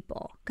other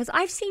people. Because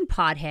I've seen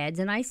potheads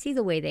and I see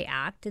the way they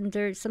act,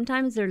 and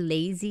sometimes they're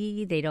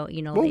lazy. They don't,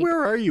 Well,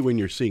 where are you when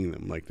you're seeing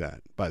them like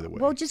that? By the way,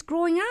 Well, just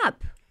growing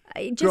up.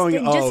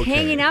 Okay.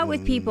 Hanging out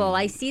with people.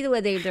 I see the way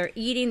they're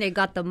eating. They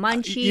got the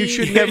munchies. You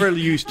should never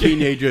use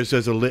teenagers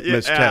as a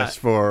litmus test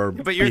for.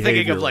 But you're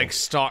thinking of behavioral. like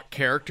stock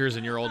characters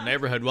in your old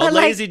neighborhood. Well, But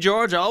like- Lazy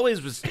George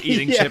always was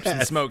eating chips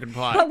and smoking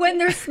pot. But when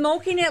they're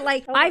smoking it,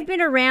 like I've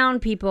been around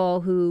people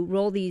who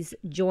roll these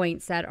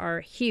joints that are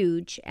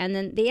huge, and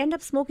then they end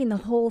up smoking the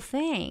whole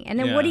thing. And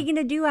then what are Yeah. you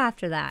going to do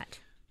after that?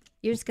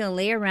 You're just going to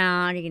lay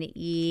around. You're going to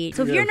eat.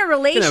 So if Gonna- you're in a gonna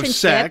relationship, have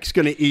sex,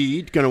 gonna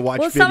eat, gonna watch.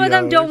 well, some of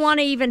them videos. don't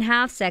want to even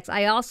have sex.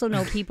 I also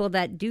know people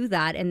that do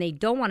that, and they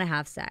don't want to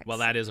have sex. Well,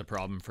 that is a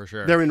problem for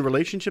sure. They're in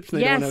relationships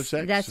and they don't have Yes,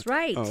 sex. that's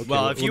right. Oh, okay.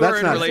 Well, if you that's were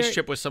in a not-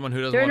 relationship with someone who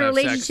doesn't they're in want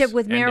a to have sex, relationship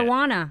with end it.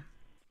 marijuana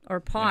or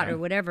pot or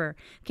whatever.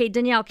 Okay,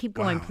 Danielle, keep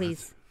going,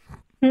 please.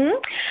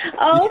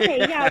 Oh, okay,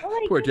 yeah. Well,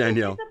 like, Poor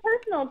Danielle. It's a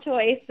personal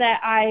choice that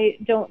I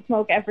don't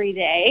smoke every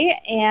day,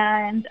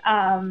 and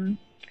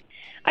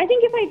I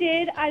think if I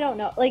did, I don't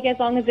know. Like, as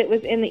long as it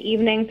was in the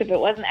evenings, if it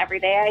wasn't every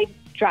day, I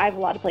drive a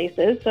lot of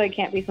places, so I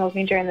can't be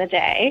smoking during the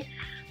day.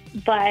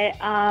 But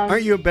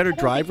Aren't you a better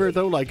driver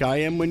though, like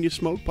I am when you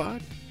smoke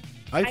pot?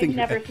 I think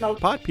never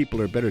smoked- pot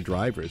people are better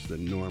drivers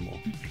than normal.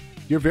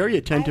 You're very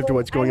attentive to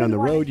what's going on the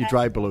road. You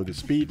drive below the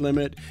speed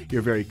limit.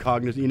 You're very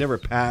cognizant. You never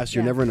pass.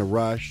 You're never in a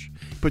rush.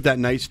 Put that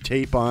nice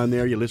tape on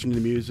there. You listen to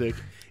the music.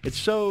 It's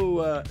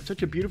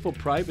such a beautiful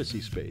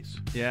privacy space.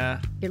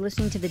 Yeah. You're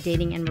listening to the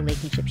Dating and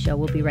Relationship Show.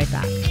 We'll be right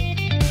back.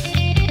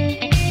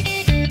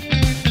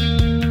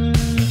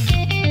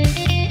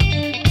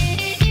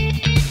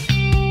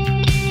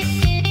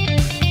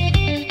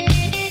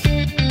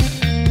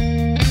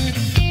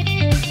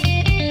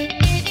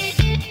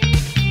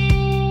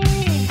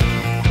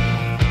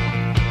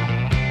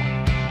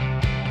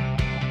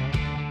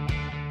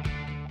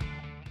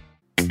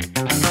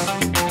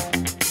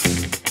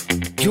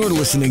 You're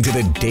listening to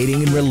the Dating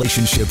and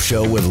Relationship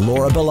Show with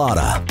Laura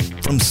Bilotta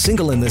from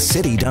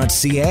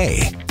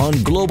singleinthecity.ca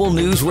on Global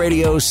News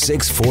Radio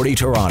 640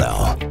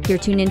 Toronto. You're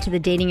tuned into the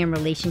Dating and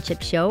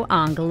Relationship Show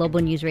on Global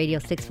News Radio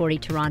 640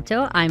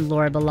 Toronto. I'm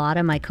Laura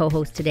Bilotta. My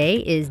co-host today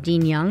is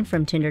Dean Young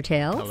from Tinder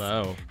Tales.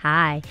 Hello.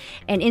 Hi.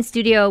 And in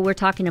studio, we're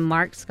talking to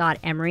Mark Scott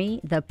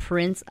Emery, the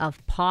Prince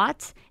of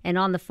Pot. And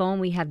on the phone,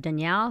 we have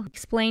Danielle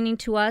explaining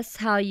to us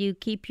how you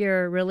keep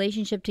your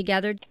relationship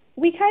together.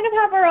 we kind of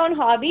have our own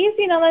hobbies.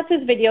 You know, that's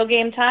his video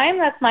game time.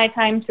 That's my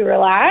time to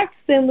relax.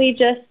 And we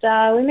just,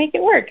 we make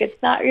it work.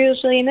 It's not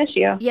usually an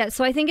issue. Yeah,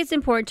 so I think it's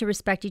important to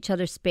respect each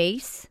other's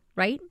space,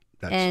 right?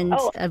 And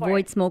of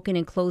avoid course. smoking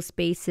in closed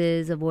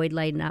spaces, avoid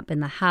lighting up in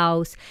the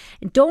house.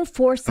 And don't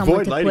force someone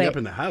Avoid to lighting quit. up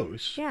in the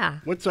house? Yeah.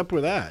 What's up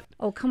with that?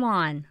 Oh, come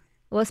on.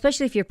 Well,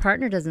 especially if your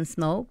partner doesn't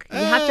smoke. You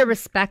have to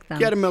respect them.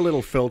 Get him a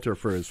little filter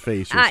for his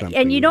face or something.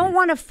 And you don't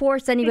want to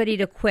force anybody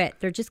to quit.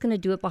 They're just going to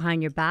do it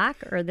behind your back,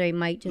 or they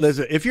might just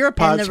Listen, if you're a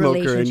pot end the smoker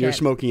and you're relationship.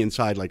 smoking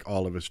inside like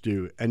all of us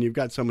do, and you've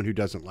got someone who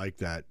doesn't like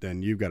that,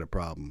 then you've got a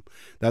problem.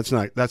 That's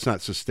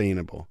not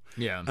sustainable.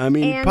 Yeah. I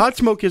mean, And- pot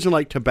smoke isn't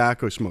like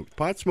tobacco smoke.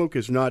 Pot smoke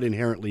is not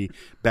inherently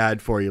bad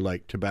for you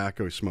like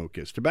tobacco smoke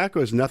is.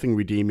 Tobacco has nothing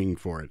redeeming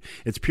for it.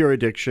 It's pure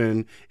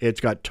addiction. It's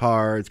got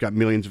tar. It's got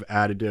millions of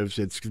additives.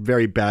 It's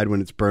very bad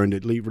when it's burned.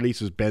 It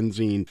releases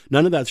benzene.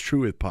 None of that's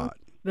true with pot.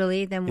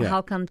 Really? Then Yeah.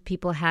 how come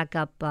people hack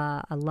up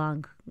a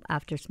lung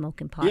after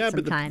smoking pot Yeah,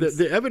 but sometimes?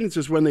 the evidence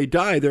is when they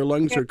die, their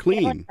lungs are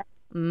clean.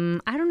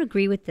 I don't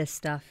agree with this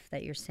stuff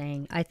that you're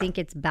saying. I think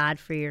it's bad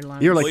for your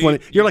lungs. You're like Well,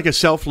 you're like a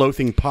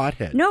self-loathing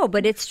pothead. No,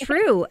 but it's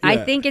true. I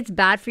Yeah. think it's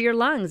bad for your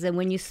lungs. And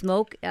when you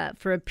smoke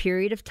for a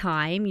period of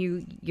time,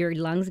 your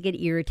lungs get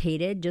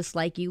irritated just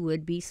like you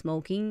would be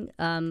smoking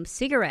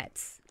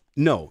cigarettes.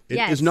 No, it is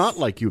Yes. not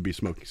like you would be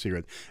smoking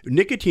cigarettes.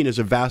 Nicotine is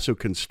a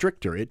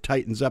vasoconstrictor. It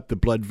tightens up the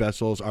blood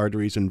vessels,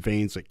 arteries, and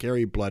veins that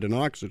carry blood and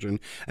oxygen.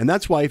 And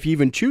that's why if you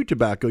even chew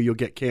tobacco, you'll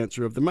get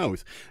cancer of the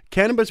mouth.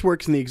 Cannabis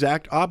works in the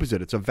exact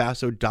opposite. It's a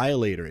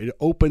vasodilator. It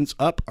opens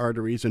up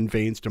arteries and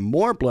veins to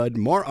more blood,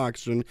 more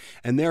oxygen,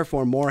 and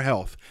therefore more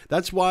health.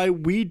 That's why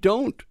we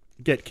don't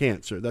get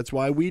cancer. That's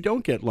why we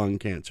don't get lung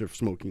cancer from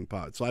smoking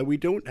pot. It's why we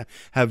don't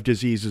have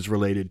diseases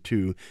related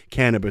to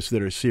cannabis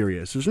that are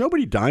serious. There's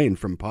nobody dying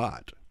from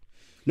pot.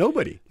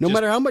 Nobody. No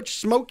matter how much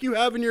smoke you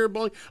have in your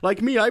bong.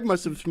 Like me, I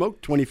must have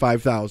smoked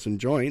 25,000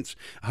 joints,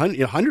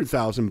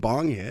 100,000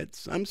 bong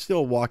hits. I'm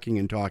still walking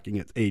and talking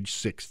at age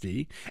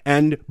 60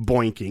 and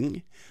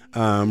boinking,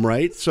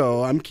 right?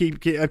 So I'm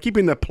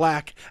keeping the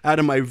plaque out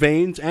of my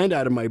veins and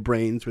out of my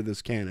brains with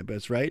this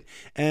cannabis, right?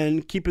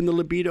 And keeping the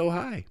libido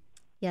high.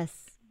 Yes.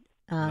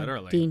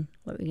 Literally. Dean,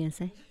 what were you going to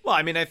say? Well,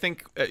 I mean, I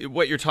think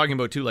what you're talking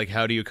about, too, like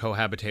how do you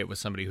cohabitate with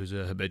somebody who's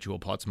a habitual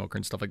pot smoker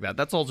and stuff like that?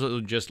 That's also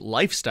just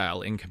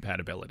lifestyle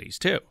incompatibilities,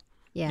 too.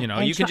 Yeah. You know,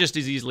 you can just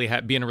as easily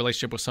be in a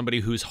relationship with somebody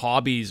whose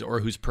hobbies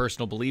or whose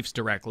personal beliefs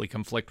directly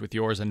conflict with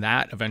yours, and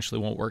that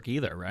eventually won't work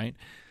either, right?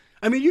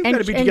 I mean, you've got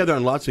to be together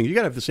on lots of things. You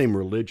got to have the same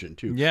religion,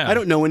 too. Yeah. I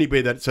don't know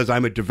anybody that says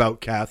I'm a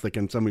devout Catholic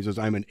and somebody says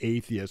I'm an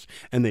atheist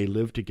and they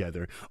live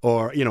together.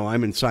 Or, you know,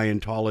 I'm in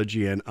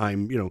Scientology and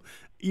I'm, you know,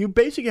 you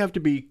basically have to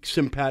be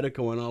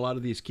simpatico on a lot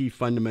of these key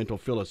fundamental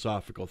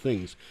philosophical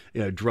things.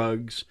 You know,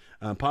 drugs,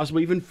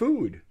 possibly even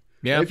food.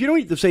 Yeah. If you don't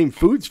eat the same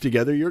foods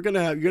together, you're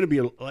gonna be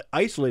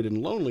isolated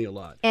and lonely a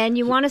lot. And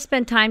you want to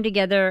spend time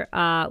together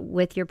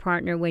with your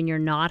partner when you're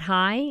not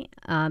high,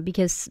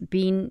 because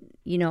being,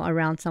 you know,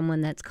 around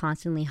someone that's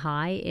constantly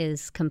high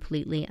is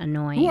completely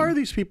annoying. Who are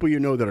these people you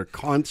know that are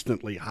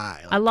constantly high?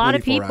 Like a lot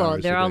of 24 people.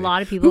 hours There a are a day?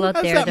 lot of people Who out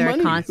has there that that are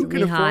money?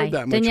 constantly Who can afford high.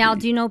 that much Danielle,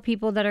 weed? do you know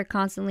people that are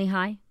constantly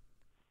high?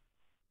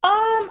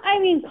 I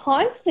mean,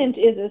 constant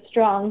is a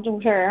strong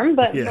term,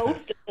 but Yeah. most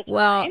of the time.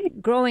 Well,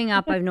 growing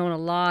up, I've known a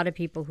lot of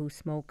people who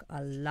smoke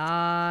a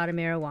lot of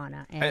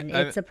marijuana, and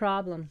it's a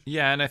problem.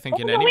 Yeah, and I think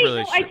in no, any wait, no,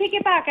 relationship... I take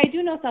it back. I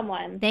do know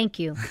someone. Thank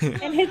you.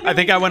 And his I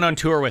think I went on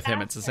tour with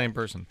him. It's the same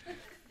person.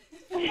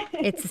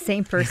 It's the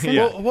same person.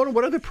 Yeah. Well,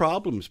 what are the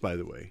problems, by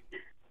the way?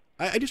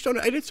 I just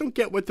don't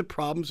get what the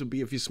problems would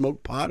be if you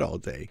smoke pot all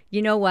day.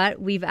 You know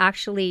what? We've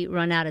actually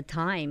run out of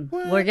time.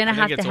 What? We're gonna I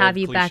have think to it's have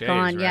old you back cliches,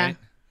 on. Yeah, right?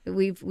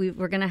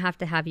 we're gonna have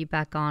to have you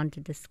back on to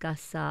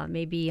discuss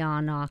maybe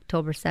on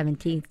October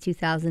 17th,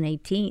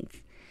 2018.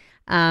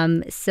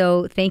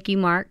 So thank you,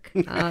 Mark,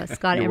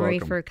 Scott You're Emery,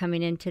 welcome. for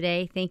coming in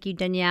today. Thank you,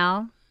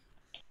 Danielle,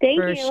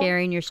 Thank for you.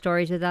 sharing your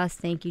stories with us.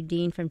 Thank you,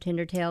 Dean from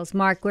Tinder Tales.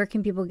 Mark, where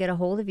can people get a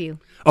hold of you?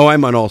 Oh,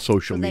 I'm on all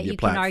social So that media you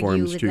can argue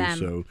platforms with too. them.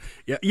 So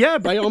yeah,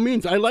 by all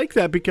means, I like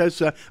that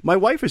because my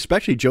wife,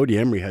 especially Jodie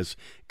Emery,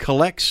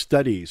 collects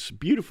studies,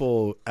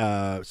 beautiful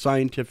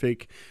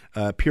scientific,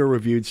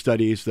 peer-reviewed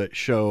studies that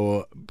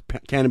show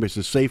cannabis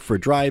is safe for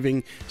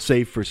driving,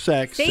 safe for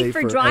sex, Safe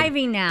for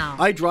driving now.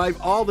 I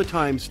drive all the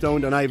time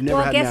stoned, and I've never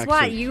Well, had an guess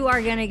accident. what? You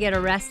are going to get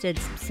arrested,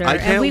 sir. I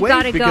can't and we've wait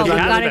got to go. because We've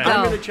I'm got to gonna- go.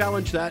 I'm going to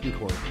challenge that in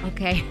court.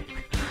 Okay.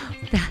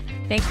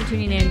 Thanks for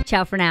tuning in.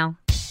 Ciao for now.